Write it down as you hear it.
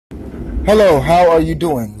Hello, how are you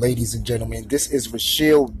doing, ladies and gentlemen? This is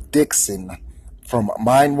Rashiel Dixon from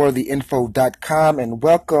MindworthyInfo.com,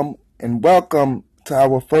 and welcome to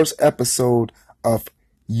our first episode of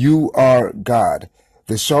You Are God,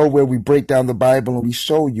 the show where we break down the Bible and we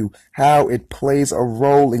show you how it plays a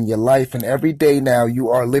role in your life. And every day now you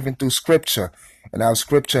are living through Scripture, and our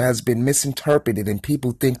Scripture has been misinterpreted, and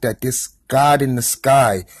people think that this God in the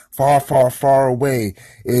sky, far, far, far away,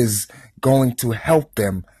 is going to help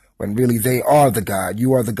them when really they are the God.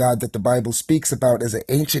 You are the God that the Bible speaks about, as the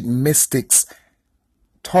ancient mystics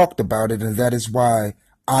talked about it, and that is why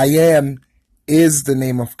I am is the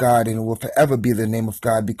name of God and will forever be the name of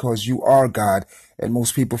God, because you are God, and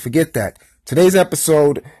most people forget that. Today's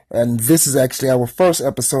episode, and this is actually our first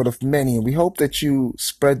episode of many, and we hope that you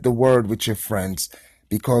spread the word with your friends,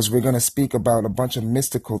 because we're going to speak about a bunch of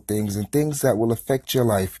mystical things and things that will affect your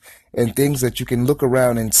life and things that you can look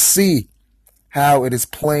around and see how it is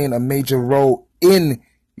playing a major role in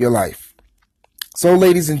your life. So,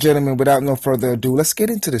 ladies and gentlemen, without no further ado, let's get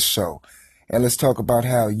into the show and let's talk about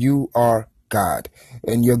how you are God.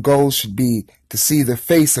 And your goal should be to see the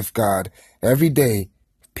face of God. Every day,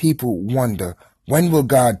 people wonder, when will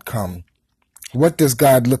God come? What does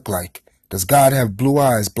God look like? Does God have blue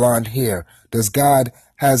eyes, blonde hair? Does God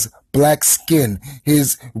has black skin?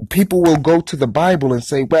 His people will go to the Bible and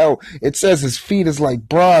say, well, it says his feet is like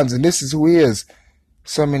bronze and this is who he is.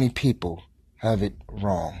 So many people have it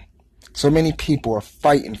wrong. So many people are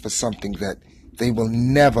fighting for something that they will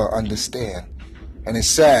never understand. And it's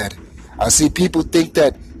sad. I see people think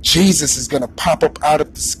that Jesus is going to pop up out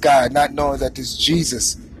of the sky, not knowing that this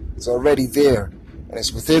Jesus is already there and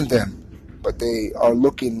it's within them. But they are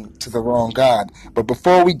looking to the wrong God. But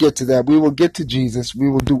before we get to that, we will get to Jesus. We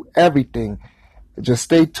will do everything. Just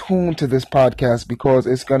stay tuned to this podcast, because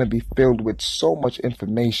it's going to be filled with so much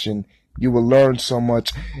information. You will learn so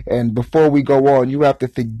much. And before we go on, you have to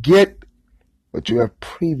forget what you have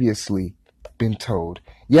previously been told.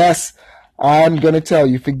 Yes, I'm going to tell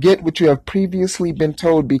you, forget what you have previously been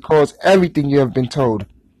told, because everything you have been told,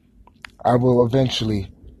 I will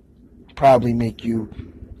eventually probably make you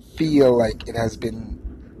feel like it has been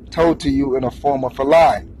told to you in a form of a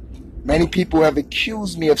lie. Many people have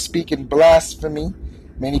accused me of speaking blasphemy.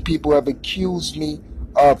 Many people have accused me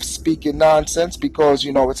of speaking nonsense, because,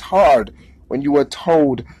 it's hard when you are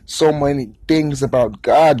told so many things about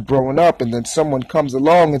God growing up, and then someone comes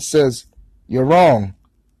along and says, you're wrong.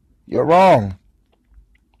 You're wrong.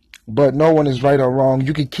 But no one is right or wrong.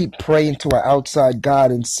 You can keep praying to an outside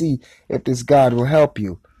God and see if this God will help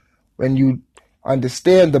you. When you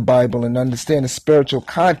understand the Bible and understand the spiritual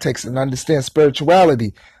context and understand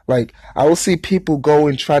spirituality, like, I will see people go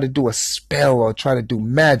and try to do a spell or try to do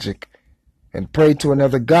magic and pray to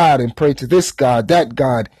another God and pray to this God, that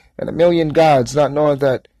God, and a million gods, not knowing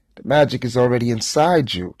that the magic is already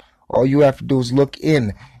inside you. All you have to do is look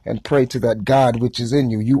in and pray to that God which is in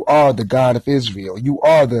you. You are the God of Israel. You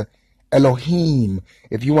are the Elohim.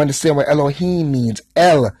 If you understand what Elohim means,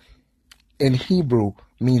 El in Hebrew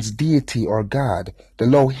means deity or God. The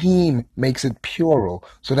Elohim makes it plural,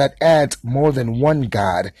 so that adds more than one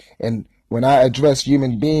God. And when I address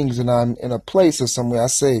human beings and I'm in a place or somewhere, I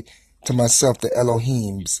say to myself, the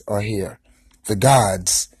Elohims are here, the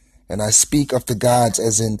gods. And I speak of the gods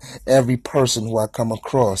as in every person who I come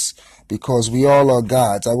across, because we all are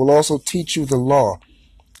gods. I will also teach you the law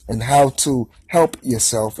and how to help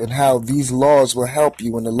yourself, and how these laws will help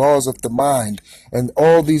you, and the laws of the mind, and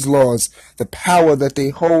all these laws, the power that they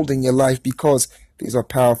hold in your life, because these are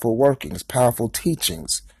powerful workings, powerful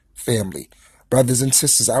teachings, family. Brothers and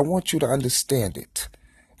sisters, I want you to understand it,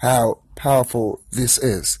 how powerful this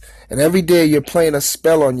is. And every day you're playing a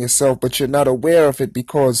spell on yourself, but you're not aware of it,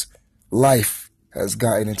 because life has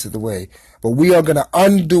gotten into the way. But we are going to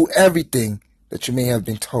undo everything that you may have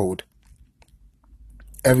been told.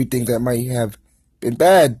 Everything that might have been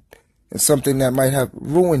bad and something that might have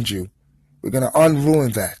ruined you. We're going to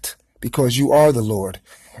unruin that, because you are the Lord.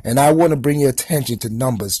 And I want to bring your attention to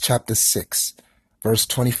Numbers chapter 6, verse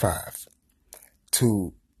 25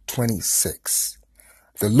 to 26.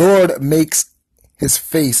 The Lord makes his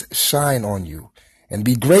face shine on you and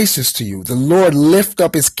be gracious to you. The Lord lift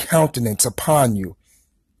up his countenance upon you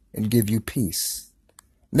and give you peace.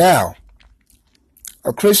 Now,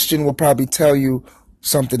 a Christian will probably tell you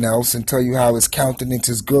something else and tell you how his countenance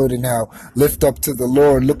is good, and how lift up to the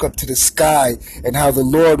Lord, look up to the sky, and how the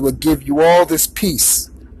Lord will give you all this peace.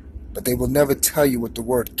 But they will never tell you what the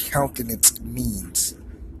word countenance means.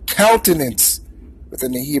 Countenance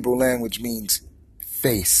within the Hebrew language means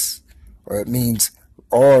face, or it means,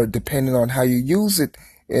 or depending on how you use it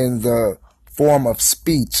in the form of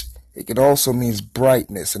speech, It can also mean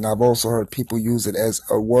brightness, and I've also heard people use it as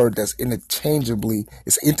a word that's interchangeable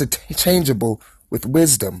with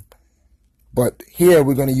wisdom. But here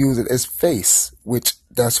we're going to use it as face, which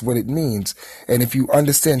that's what it means. And if you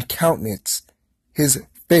understand countenance, his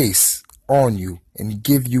face on you and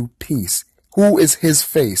give you peace. Who is his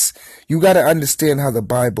face? You got to understand how the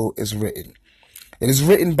Bible is written. It is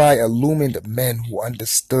written by illumined men who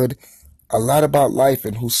understood a lot about life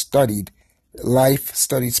and who studied life,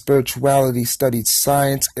 studied spirituality, studied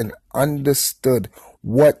science, and understood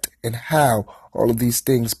what and how all of these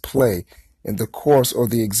things play in the course or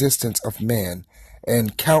the existence of man.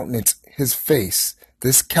 And countenance, his face.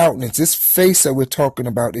 This countenance, this face that we're talking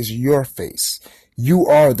about is your face. You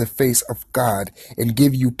are the face of God and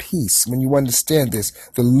give you peace. When you understand this,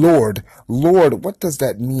 the Lord, what does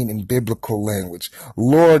that mean in biblical language?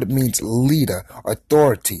 Lord means leader,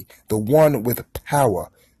 authority, the one with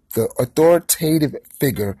power, the authoritative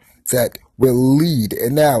figure that will lead.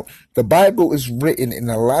 And now the Bible is written in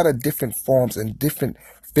a lot of different forms and different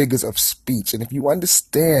figures of speech. And if you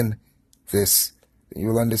understand this,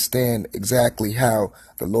 you'll understand exactly how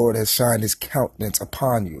the Lord has shined his countenance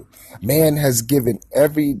upon you. Man has given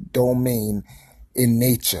every domain in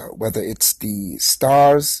nature, whether it's the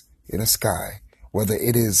stars in the sky, whether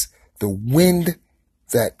it is the wind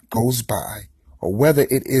that goes by, or whether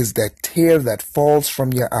it is that tear that falls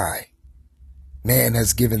from your eye. Man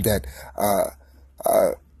has given that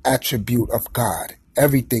attribute of God.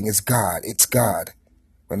 Everything is God. It's God.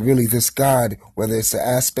 When really this God, whether it's the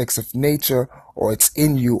aspects of nature or it's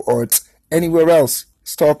in you or it's anywhere else,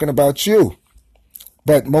 it's talking about you.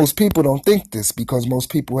 But most people don't think this because most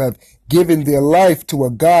people have given their life to a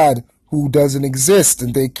God who doesn't exist.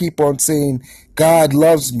 And they keep on saying, God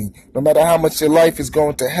loves me. No matter how much your life is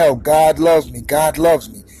going to hell, God loves me. God loves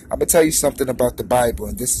me. I'm going to tell you something about the Bible,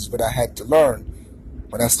 and this is what I had to learn.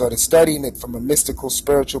 When I started studying it from a mystical,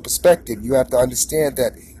 spiritual perspective, you have to understand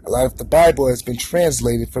that a lot of the Bible has been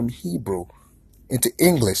translated from Hebrew into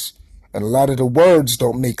English. And a lot of the words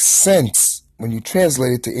don't make sense when you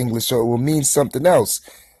translate it to English, so it will mean something else.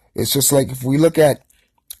 It's just like if we look at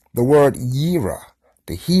the word Yirah,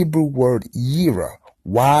 the Hebrew word Yirah,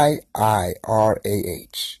 Y-I-R-A-H.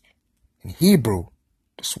 In Hebrew,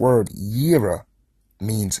 this word Yirah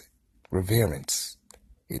means reverence.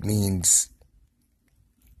 It means,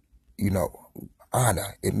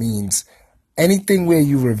 honor. It means anything where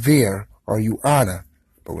you revere or you honor.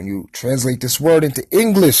 But when you translate this word into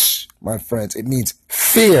English, my friends, it means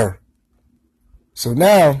fear. So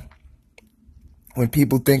now, when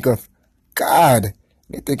people think of God,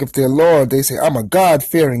 they think of their Lord, they say, I'm a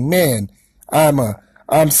God-fearing man.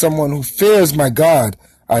 I'm someone who fears my God.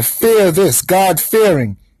 I fear this,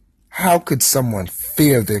 God-fearing. How could someone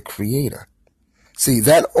fear their Creator? See,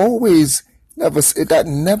 that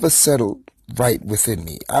never settled right within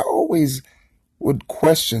me. I always would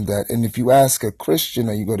question that. And if you ask a Christian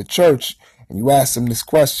or you go to church and you ask them this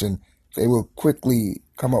question, they will quickly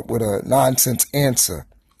come up with a nonsense answer.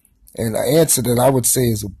 And an answer that I would say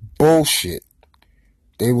is bullshit.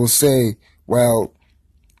 They will say, well,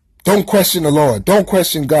 don't question the Lord, don't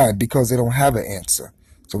question God, because they don't have an answer.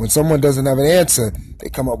 So when someone doesn't have an answer, they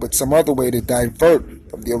come up with some other way to divert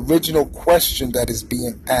from the original question that is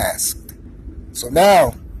being asked. So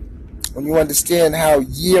now, when you understand how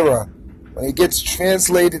Yirah, when it gets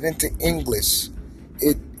translated into English,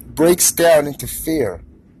 it breaks down into fear.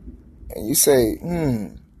 And you say,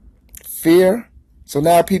 fear? So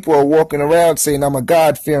now people are walking around saying, I'm a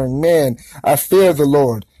God-fearing man. I fear the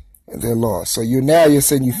Lord. And they're lost. So you're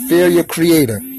saying you fear your Creator.